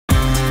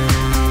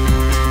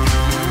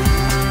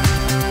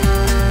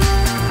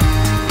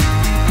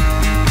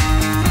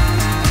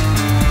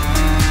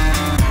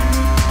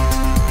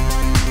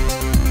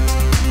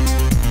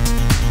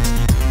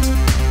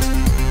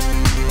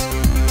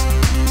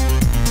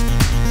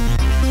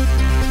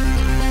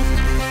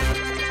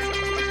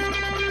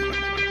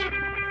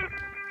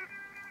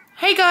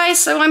Hey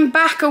guys, so I'm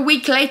back a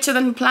week later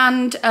than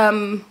planned.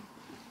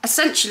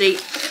 Essentially,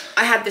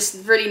 I had this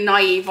really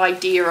naive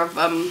idea of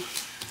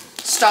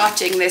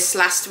starting this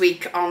last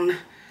week on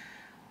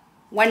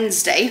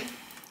Wednesday.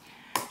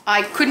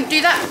 I couldn't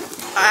do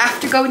that. I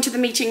have to go into the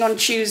meeting on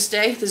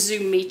Tuesday, the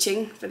Zoom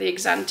meeting for the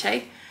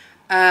Exante.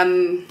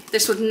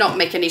 This would not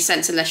make any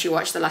sense unless you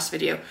watch the last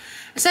video.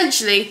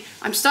 Essentially,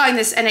 I'm starting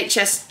this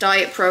NHS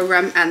diet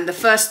program, and the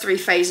first 3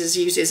 phases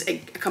uses a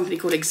company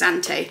called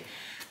Exante.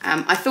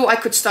 I thought I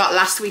could start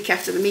last week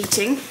after the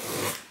meeting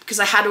because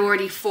I had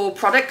already 4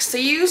 products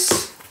to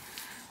use,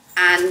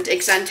 and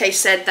Exante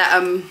said that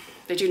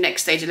they do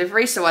next day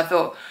delivery, so I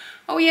thought,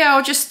 oh yeah,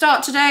 I'll just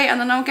start today and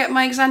then I'll get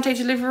my Exante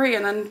delivery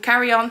and then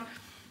carry on.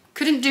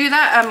 Couldn't do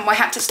that. I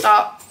had to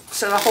start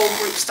so the whole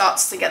group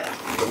starts together.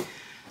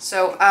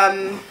 So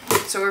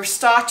so we're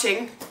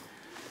starting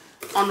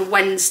on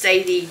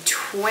Wednesday the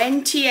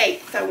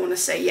 28th, I want to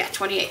say, yeah,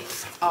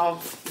 28th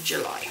of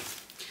July.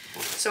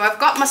 So I've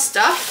got my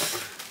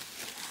stuff.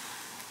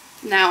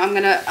 Now I'm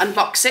going to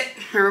unbox it.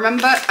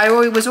 Remember, I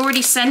was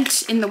already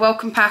sent in the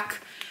welcome pack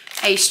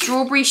a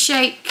strawberry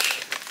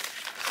shake,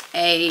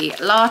 a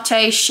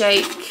latte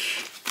shake,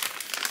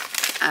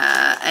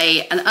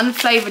 an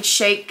unflavoured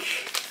shake,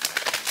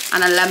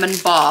 and a lemon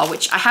bar,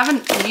 which I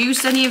haven't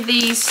used any of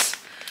these.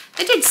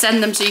 They did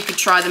send them so you could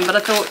try them, but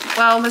I thought,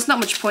 well, there's not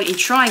much point in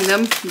trying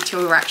them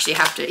until we actually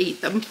have to eat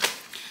them,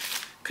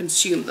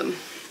 consume them.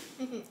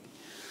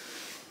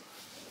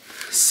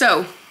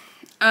 So,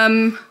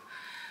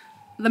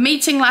 the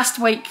meeting last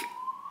week,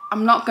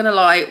 I'm not gonna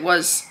lie,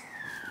 was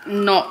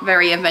not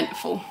very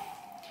eventful.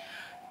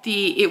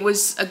 It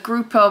was a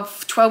group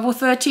of 12 or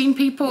 13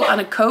 people and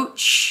a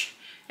coach.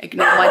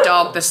 Ignore my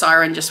dog, the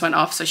siren just went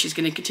off, so she's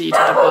gonna continue to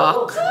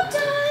bark.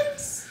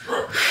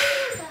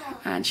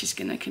 And she's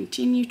gonna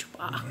continue to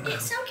bark.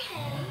 It's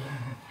okay.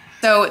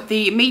 So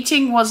the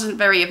meeting wasn't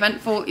very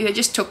eventful. They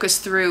just took us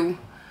through,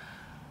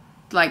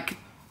 like,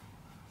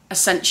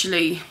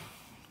 essentially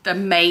the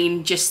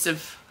main gist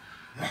of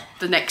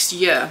the next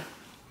year,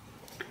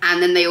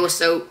 and then they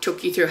also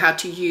took you through how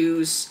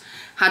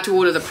to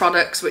order the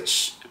products,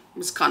 which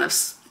was kind of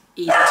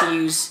easy to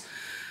use.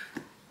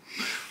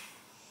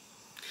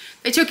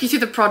 They took you through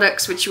the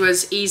products, which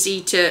was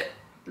easy to,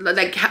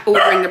 like,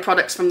 ordering the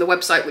products from the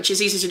website, which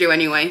is easy to do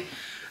anyway,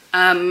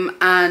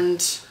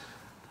 and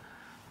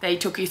they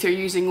took you through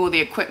using all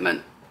the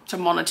equipment to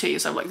monitor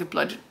yourself, like the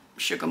blood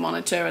sugar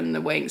monitor and the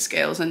weighing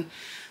scales, and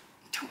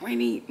don't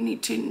really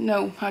need to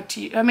know how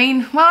to, I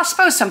mean, well, I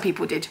suppose some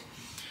people did.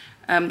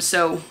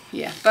 So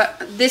yeah,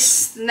 but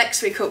this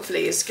next week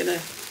hopefully is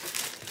gonna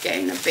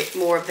get in a bit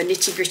more of the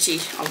nitty gritty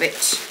of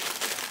it.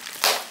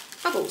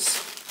 Bubbles.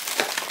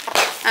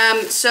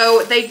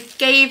 So they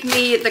gave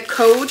me the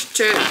code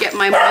to get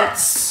my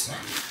month's,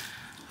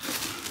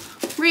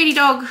 really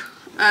dog,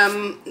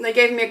 they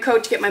gave me a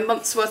code to get my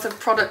month's worth of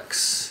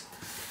products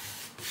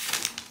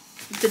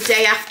the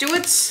day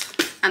afterwards,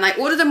 and I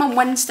ordered them on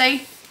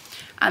Wednesday,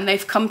 and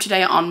they've come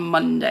today on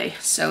Monday,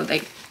 so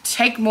they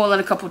take more than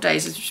a couple of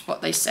days, is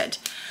what they said.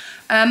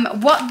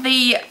 What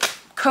the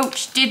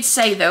coach did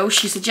say though,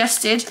 she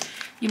suggested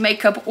you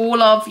make up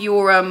all of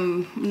your,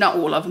 not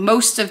all of,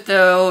 most of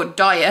the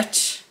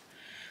diet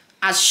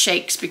as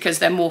shakes because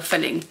they're more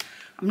filling.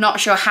 I'm not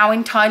sure how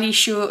entirely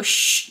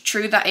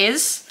true that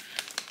is,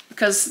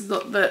 because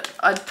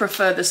I'd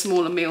prefer the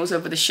smaller meals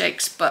over the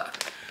shakes,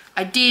 but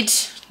I did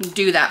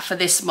do that for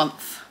this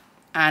month.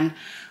 And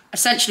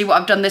essentially what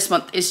I've done this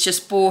month is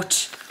just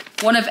bought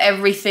one of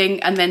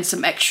everything and then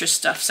some extra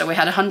stuff. So we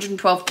had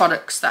 112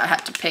 products that I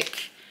had to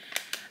pick,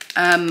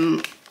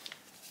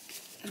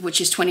 which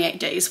is 28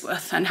 days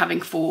worth, and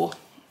having 4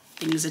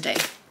 things a day.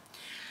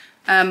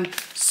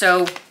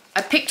 So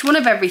I picked one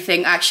of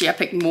everything. Actually, I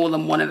picked more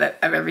than one of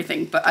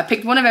everything, but I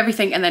picked one of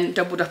everything and then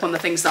doubled up on the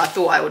things that I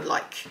thought I would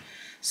like.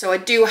 So I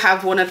do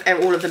have one of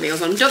all of the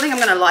meals. I don't think I'm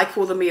gonna like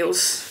all the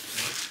meals,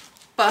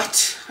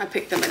 but I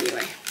picked them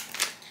anyway.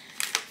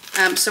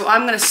 So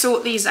I'm going to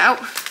sort these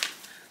out.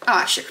 Oh,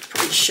 actually, I could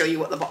probably show you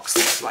what the box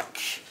looks like.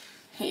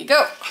 Here you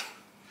go.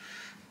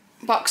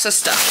 Box of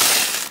stuff.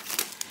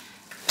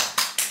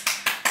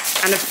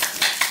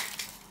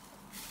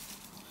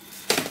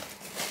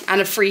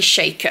 And a free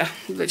shaker,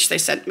 which they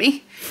sent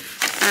me.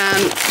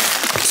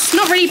 It's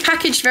not really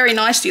packaged very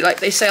nicely,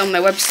 like they say on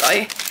their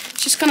website.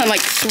 It's just kind of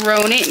like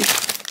thrown in.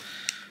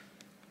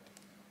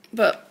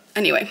 But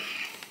anyway,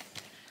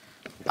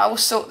 I will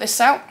sort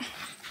this out,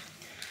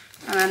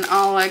 and then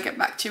I'll get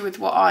back to you with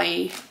what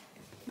I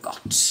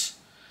got.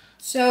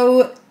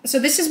 So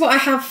this is what I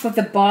have for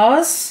the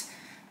bars,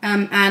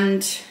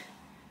 and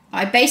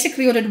I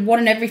basically ordered one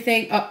of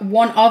everything,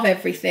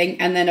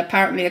 and then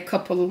apparently a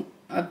couple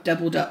have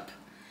doubled up.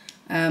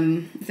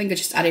 I think I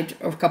just added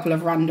a couple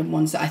of random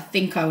ones that I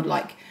think I would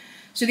like.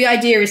 So the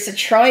idea is to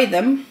try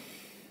them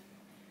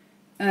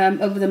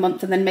over the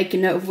month and then make a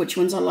note of which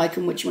ones I like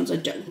and which ones I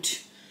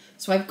don't.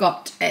 So I've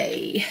got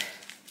a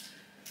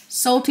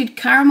salted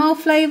caramel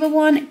flavour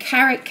one,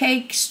 carrot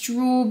cake,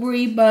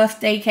 strawberry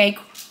birthday cake,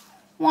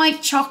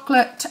 white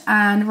chocolate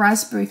and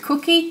raspberry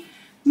cookie.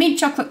 mint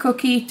chocolate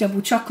cookie,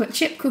 double chocolate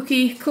chip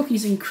cookie,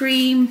 cookies and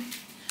cream,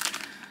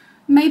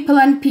 maple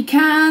and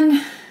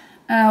pecan,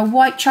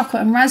 white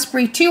chocolate and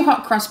raspberry, 2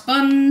 hot cross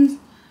buns,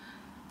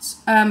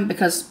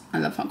 because I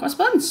love hot cross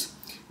buns,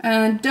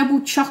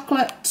 double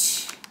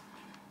chocolate,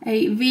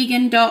 a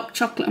vegan dark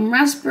chocolate and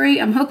raspberry.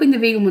 I'm hoping the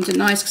vegan ones are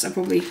nice because I'll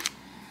probably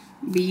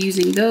be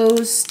using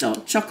those.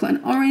 Dark chocolate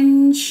and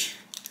orange.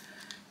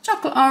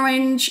 Chocolate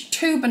orange,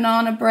 2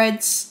 banana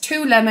breads,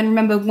 2 lemon.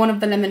 Remember, one of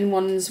the lemon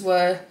ones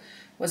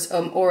was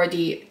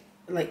already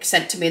like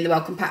sent to me in the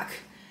welcome pack.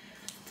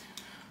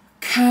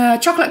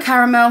 Chocolate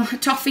caramel,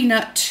 toffee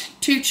nut,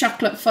 2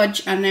 chocolate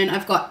fudge, and then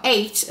I've got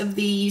 8 of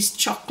these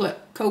chocolate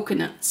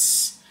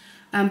coconuts.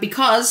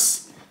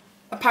 Because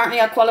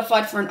apparently I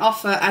qualified for an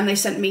offer and they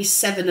sent me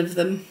 7 of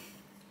them,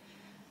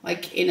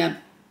 like in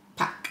a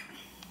pack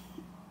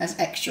as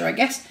extra, I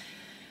guess.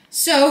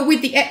 So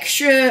with the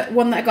extra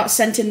one that I got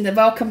sent in the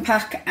welcome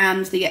pack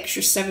and the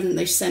extra 7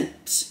 they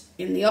sent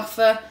in the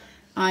offer,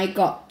 I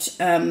got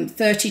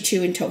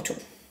 32 in total.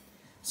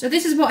 So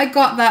this is what I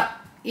got that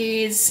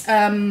is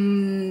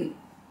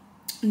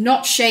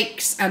not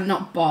shakes and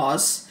not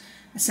bars.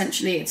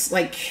 Essentially it's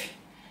like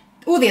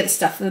all the other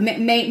stuff, the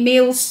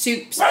meals,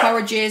 soups,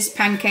 porridges,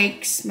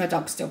 pancakes. My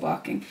dog's still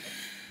barking.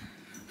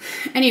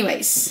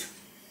 Anyways,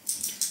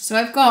 so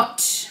I've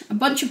got a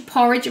bunch of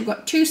porridge. I've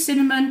got 2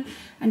 cinnamon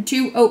and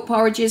 2 oat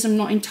porridges. I'm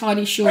not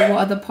entirely sure what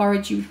other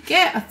porridge you would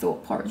get. I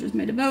thought porridge was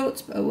made of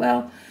oats, but oh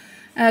well.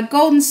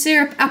 Golden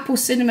syrup, apple,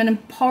 cinnamon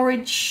and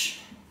porridge.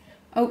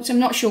 Oats, I'm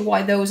not sure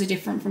why those are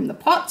different from the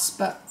pots,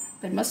 but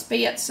they must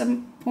be at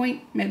some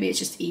point. Maybe it's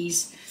just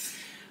ease.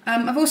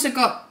 I've also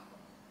got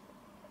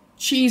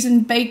cheese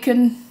and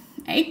bacon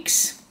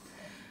eggs.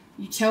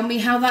 You tell me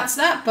how that's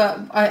that, but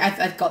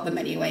I've got them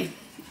anyway.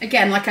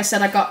 Again, like I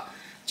said,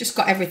 just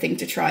got everything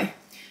to try.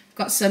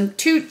 Got some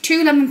two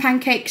lemon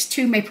pancakes,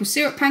 2 maple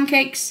syrup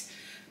pancakes,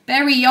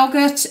 berry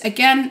yogurt,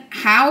 again,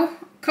 how?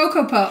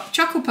 Cocoa Puff,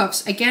 Choco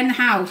Puffs, again,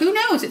 how? Who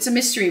knows? It's a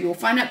mystery. We'll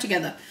find out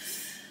together.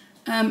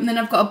 And then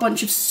I've got a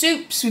bunch of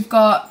soups. We've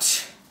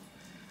got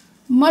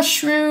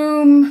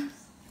mushroom,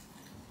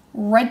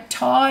 red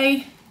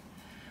tie,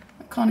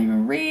 I can't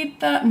even read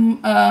that,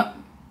 and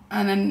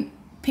then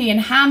pea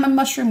and ham and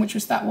mushroom, which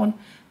was that one,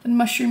 then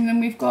mushroom. Then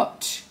we've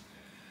got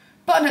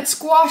butternut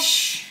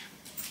squash,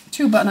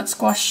 2 butternut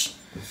squash,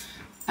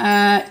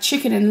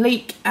 chicken and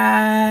leek,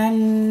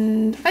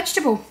 and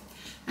vegetable.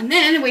 And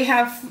then we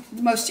have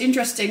the most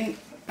interesting,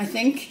 I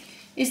think,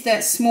 is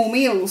the small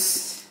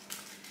meals.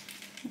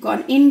 We've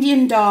got an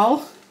Indian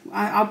dal.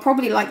 I'll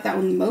probably like that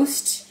one the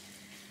most.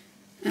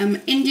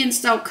 Indian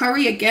style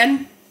curry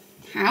again.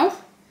 How?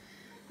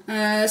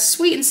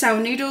 Sweet and sour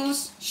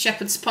noodles,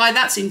 shepherd's pie,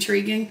 that's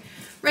intriguing.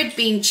 Red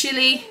bean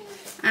chili,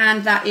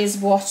 and that is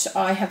what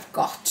I have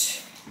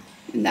got.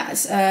 And that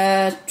is,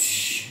 I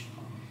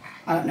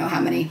don't know how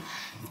many.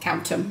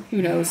 Count them,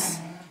 who knows.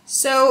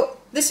 So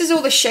this is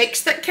all the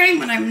shakes that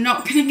came, and I'm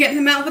not going to get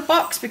them out of the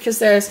box because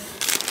there's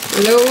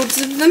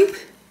loads of them.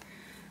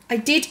 I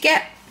did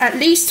get at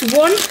least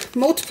one,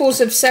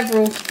 multiples of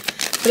several,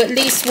 but at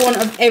least one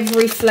of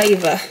every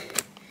flavour.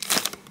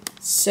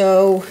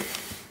 So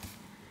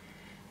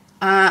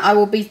I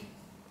will be,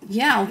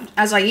 yeah,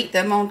 as I eat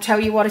them, I'll tell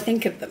you what I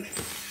think of them.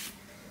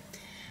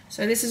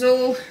 So this is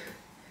all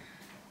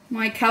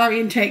my calorie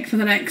intake for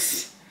the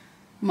next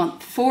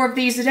month. 4 of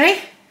these a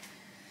day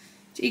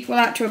to equal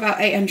out to about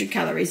 800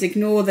 calories.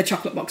 Ignore the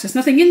chocolate box. There's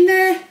nothing in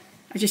there.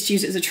 I just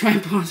use it as a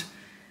tripod.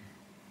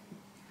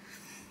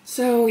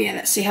 So yeah,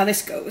 let's see how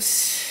this goes.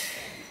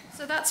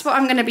 So that's what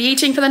I'm going to be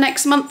eating for the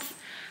next month.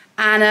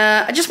 And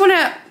I just want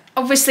to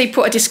obviously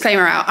put a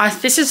disclaimer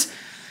out. This is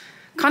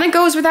kind of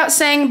goes without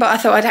saying, but I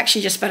thought I'd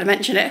actually just better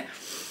mention it.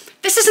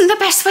 This isn't the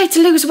best way to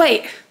lose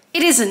weight.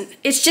 It isn't.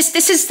 It's just,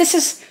 this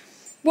is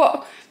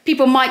what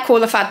people might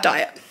call a fad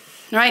diet,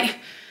 right?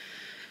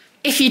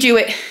 If you do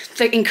it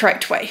the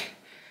incorrect way.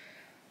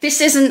 This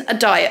isn't a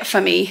diet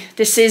for me.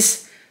 This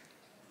is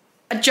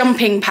a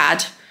jumping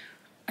pad.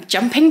 A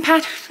jumping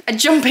pad? A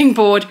jumping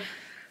board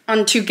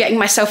onto getting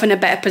myself in a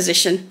better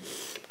position.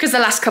 Because the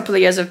last couple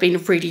of years have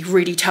been really,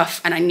 really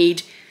tough, and I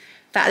need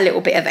that little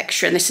bit of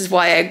extra. And this is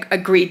why I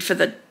agreed for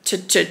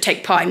to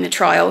take part in the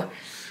trial.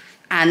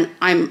 And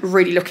I'm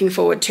really looking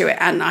forward to it.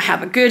 And I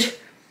have a good,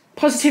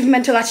 positive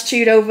mental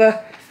attitude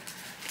over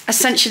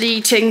essentially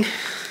eating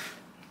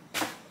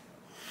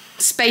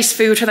space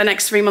food for the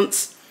next 3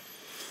 months.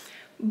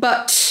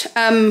 But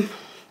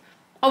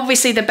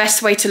obviously the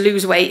best way to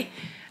lose weight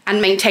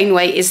and maintain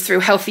weight is through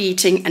healthy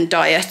eating and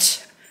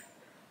diet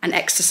and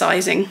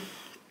exercising.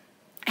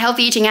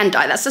 Healthy eating and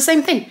diet, that's the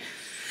same thing.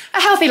 A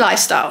healthy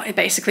lifestyle is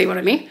basically what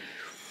I mean.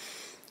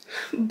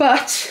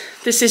 But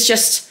this is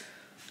just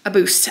a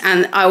boost,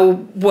 and I will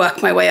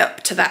work my way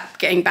up to that,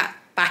 getting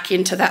back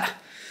into that.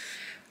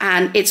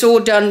 And it's all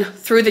done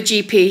through the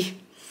GP,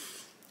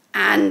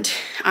 and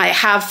I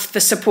have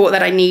the support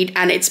that I need,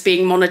 and it's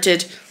being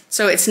monitored,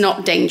 so it's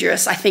not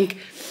dangerous. I think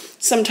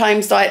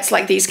sometimes diets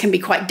like these can be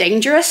quite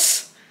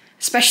dangerous,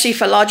 especially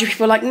for larger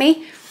people like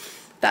me.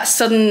 That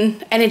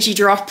sudden energy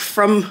drop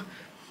from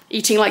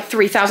eating like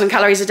 3,000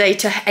 calories a day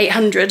to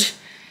 800.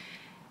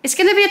 It's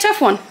going to be a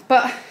tough one,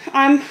 but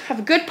I have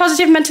a good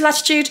positive mental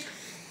attitude.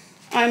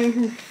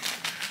 I'm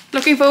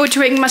looking forward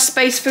to eating my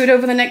space food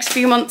over the next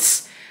few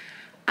months,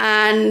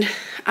 and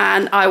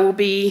I will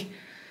be,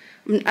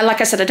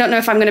 like I said, I don't know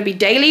if I'm going to be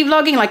daily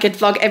vlogging, like I'd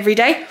vlog every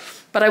day,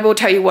 but I will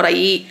tell you what I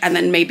eat and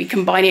then maybe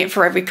combine it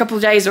for every couple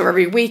of days or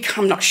every week.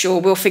 I'm not sure.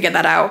 We'll figure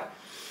that out.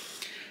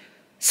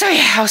 So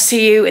yeah, I'll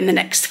see you in the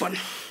next one.